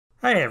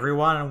Hey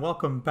everyone, and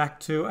welcome back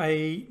to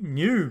a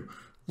new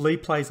Lee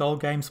Plays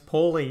Old Games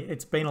Poorly.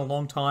 It's been a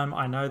long time,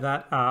 I know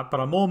that, but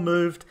I'm all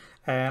moved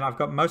and I've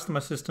got most of my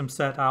systems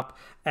set up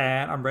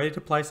and I'm ready to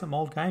play some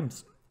old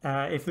games.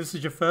 If this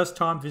is your first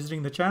time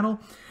visiting the channel,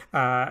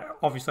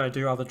 obviously I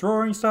do other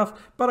drawing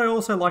stuff, but I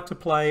also like to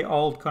play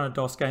old kind of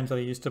DOS games that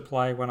I used to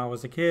play when I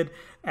was a kid,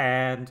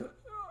 and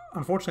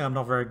unfortunately I'm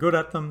not very good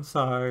at them,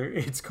 so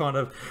it's kind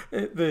of,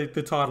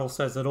 the title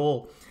says it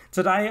all.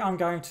 Today I'm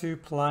going to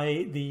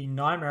play the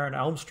Nightmare on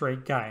Elm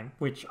Street game,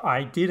 which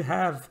I did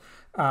have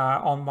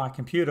on my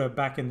computer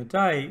back in the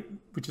day,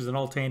 which is an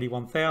old Tandy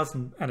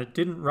 1000, and it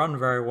didn't run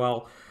very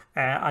well.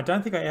 I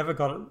don't think I ever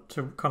got it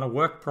to kind of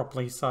work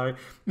properly, so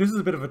this is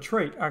a bit of a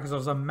treat because I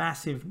was a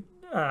massive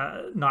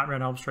Nightmare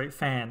on Elm Street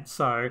fan.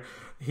 So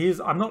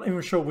I'm not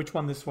even sure which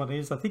one this one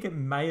is. I think it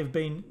may have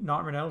been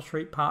Nightmare on Elm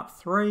Street Part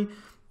 3,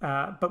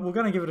 but we're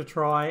going to give it a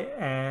try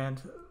and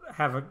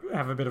have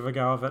a bit of a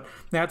go of it.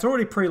 Now it's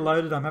already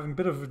preloaded. I'm having a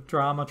bit of a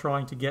drama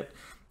trying to get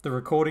the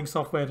recording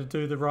software to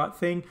do the right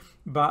thing,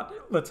 but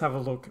let's have a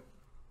look.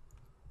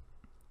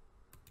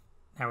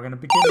 Now we're going to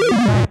begin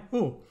the game.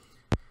 Ooh.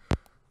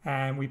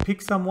 And we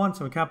pick someone,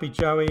 so we can't be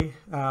Joey.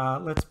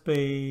 Let's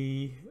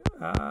be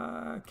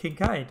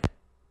Kincaid.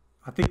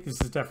 I think this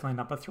is definitely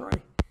number 3.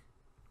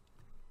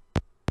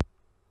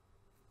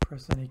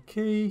 Press any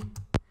key.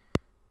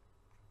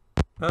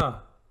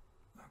 Oh.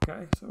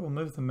 Okay, so we'll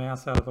move the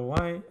mouse out of the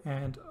way,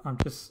 and I'm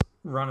just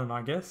running,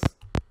 I guess.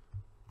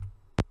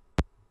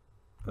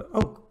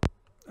 Oh,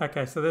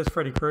 okay, so there's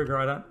Freddy Krueger.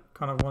 I don't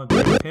kind of want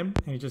to deal with him,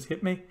 and he just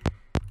hit me.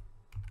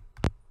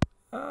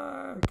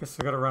 I guess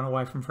I got to run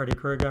away from Freddy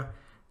Krueger.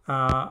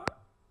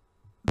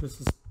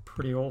 This is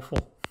pretty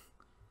awful.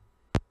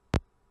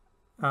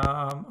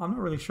 I'm not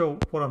really sure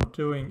what I'm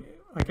doing.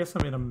 I guess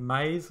I'm in a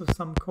maze of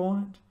some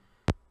kind.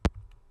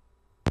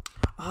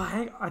 Oh,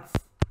 hey,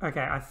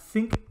 okay, I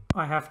think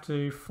I have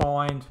to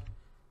find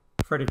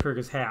Freddy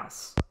Krueger's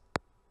house,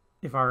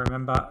 if I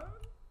remember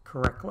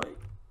correctly,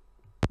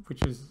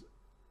 which is,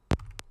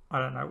 I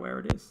don't know where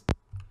it is.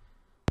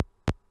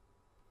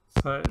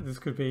 So this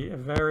could be a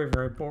very,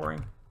 very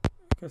boring. I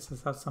guess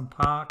this has some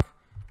park.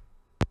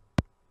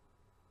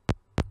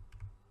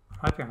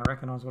 I'm hoping I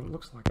recognise what it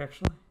looks like,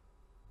 actually.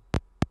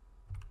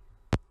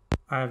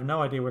 I have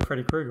no idea where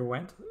Freddy Krueger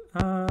went.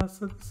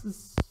 So this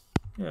is,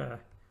 yeah,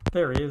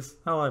 there he is.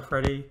 Hello,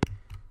 Freddy.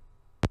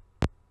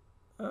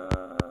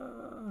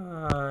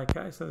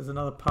 Okay, so there's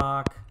another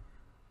park.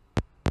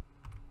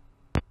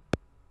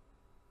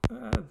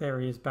 There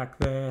he is back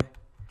there.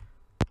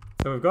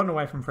 So we've gotten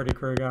away from Freddy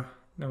Krueger.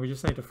 Now we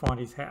just need to find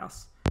his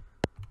house.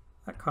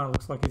 That kind of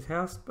looks like his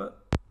house,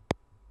 but...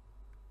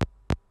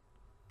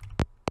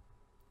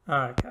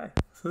 Okay,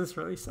 so this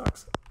really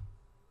sucks.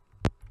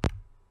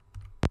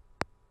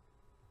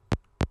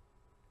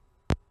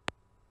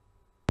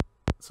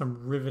 Some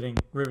riveting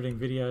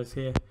videos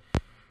here.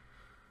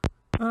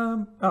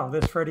 Oh,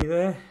 there's Freddy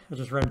there. I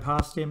just ran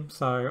past him,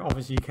 so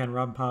obviously you can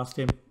run past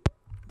him.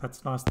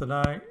 That's nice to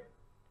know.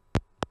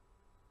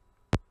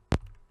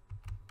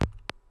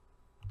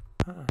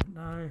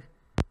 No.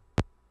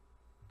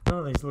 None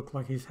of these look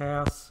like his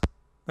house.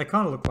 They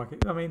kind of look like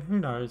it. I mean, who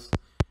knows?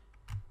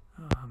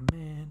 Oh,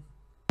 man.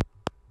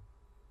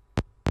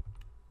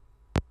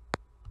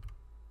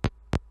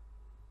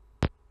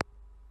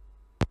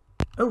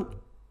 Oh!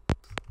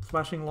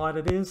 Flashing light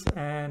it is,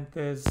 and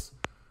there's...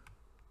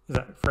 Is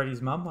that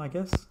Freddy's mum, I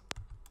guess?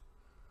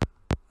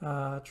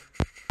 Okay,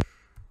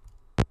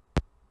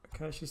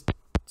 she's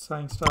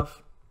saying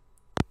stuff.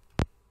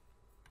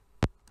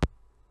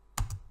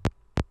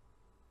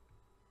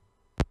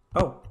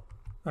 Oh,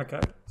 okay,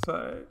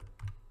 so...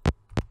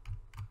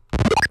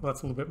 Well,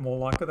 that's a little bit more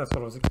like it, that's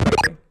what I was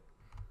expecting.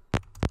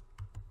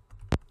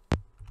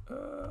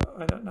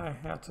 I don't know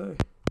how to...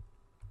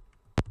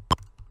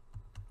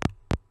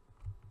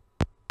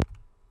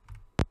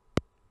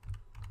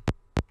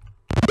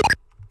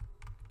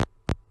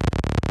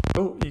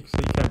 Oh, you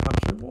can punch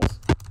through walls.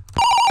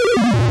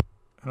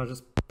 And I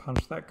just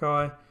punched that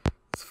guy.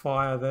 There's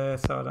fire there,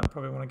 so I don't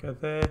probably want to go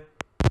there.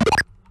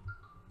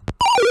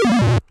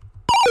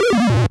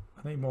 I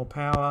need more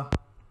power.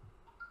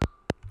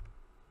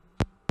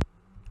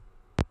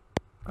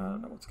 I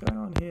don't know what's going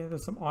on here.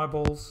 There's some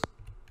eyeballs.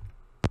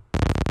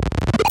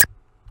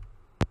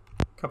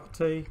 Cup of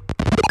tea.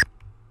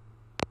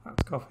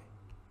 That's coffee.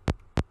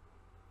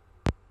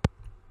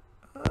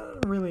 I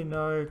don't really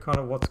know kind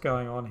of what's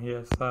going on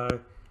here, so...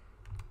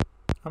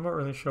 I'm not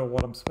really sure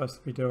what I'm supposed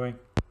to be doing.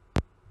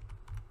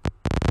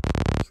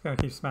 Just going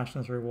to keep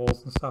smashing through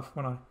walls and stuff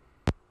when I...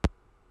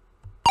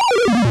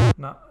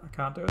 No, I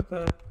can't do it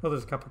there. Oh,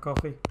 there's a cup of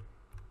coffee.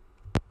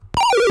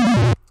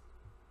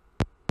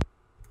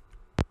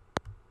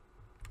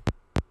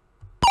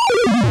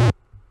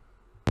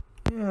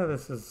 Yeah,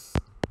 this is...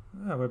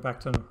 Oh, we're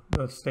back to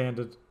the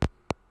standard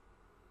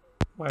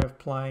way of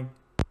playing.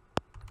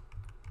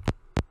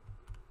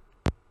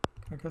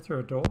 Can I go through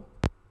a door?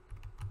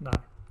 No.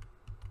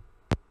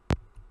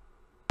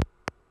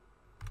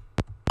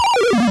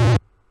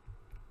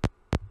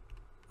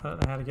 I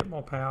don't know how to get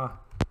more power.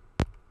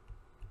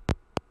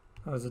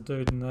 Oh, there's a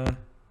dude in there.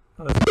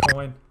 Oh, there's a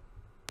coin.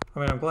 I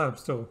mean, I'm glad I'm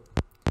still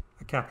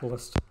a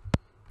capitalist.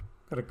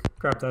 Gotta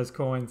grab those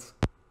coins.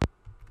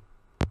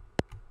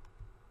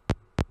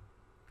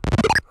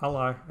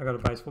 Hello, I got a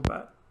baseball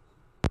bat.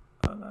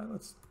 Oh no,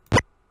 let's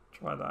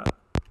try that.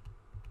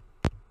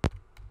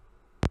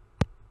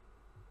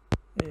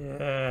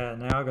 Yeah,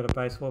 now I got a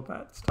baseball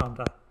bat. It's time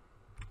to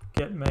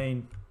get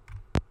mean.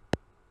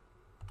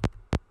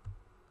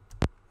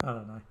 I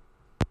don't know.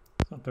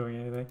 It's not doing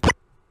anything.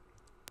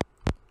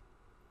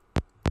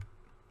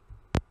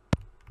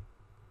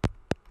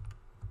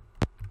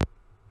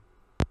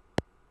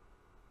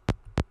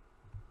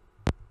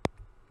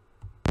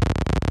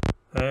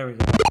 There we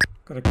go.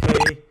 Got a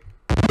key,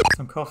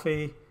 some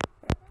coffee.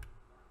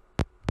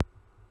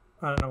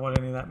 I don't know what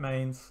any of that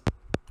means.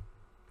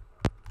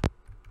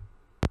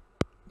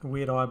 The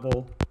weird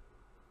eyeball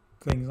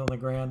things on the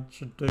ground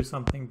should do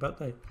something, but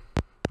they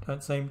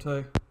don't seem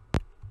to.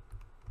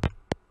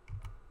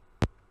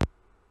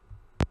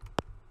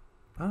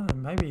 I don't know,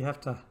 maybe you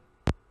have to...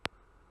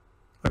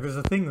 Like, there's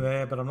a thing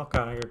there, but I'm not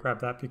going to go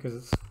grab that because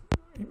it's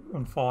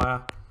on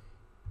fire.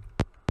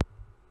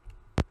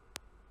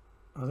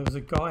 Oh, there was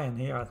a guy in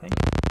here, I think.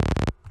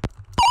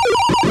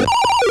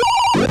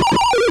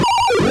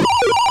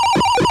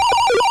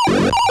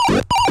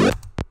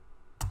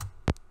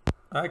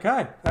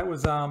 Okay, that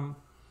was the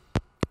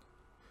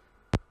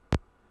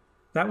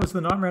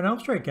Nightmare on Elm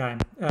Street game.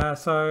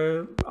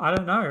 So I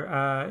don't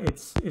know.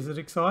 Is it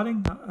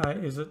exciting?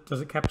 Does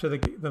it capture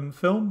the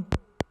film?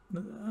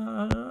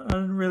 I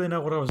didn't really know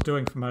what I was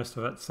doing for most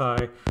of it.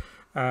 So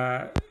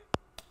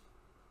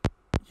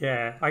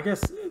yeah, I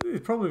guess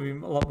it'd probably be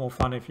a lot more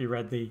fun if you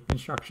read the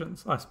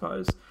instructions, I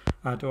suppose.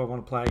 Do I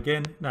want to play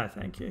again? No,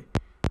 thank you.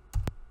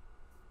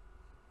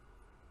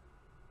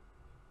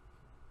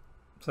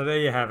 So there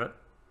you have it.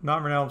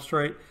 Nightmare on Elm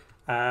Street.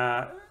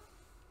 Not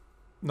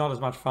as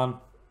much fun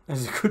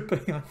as it could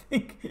be, I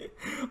think.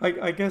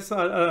 I guess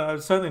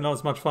certainly not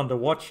as much fun to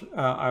watch,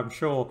 I'm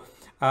sure.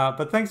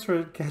 But thanks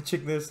for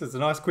catching this. It's a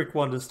nice quick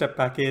one to step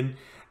back in.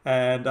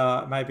 And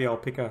maybe I'll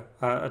pick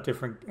I'll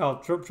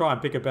try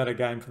and pick a better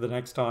game for the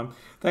next time.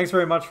 Thanks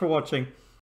very much for watching.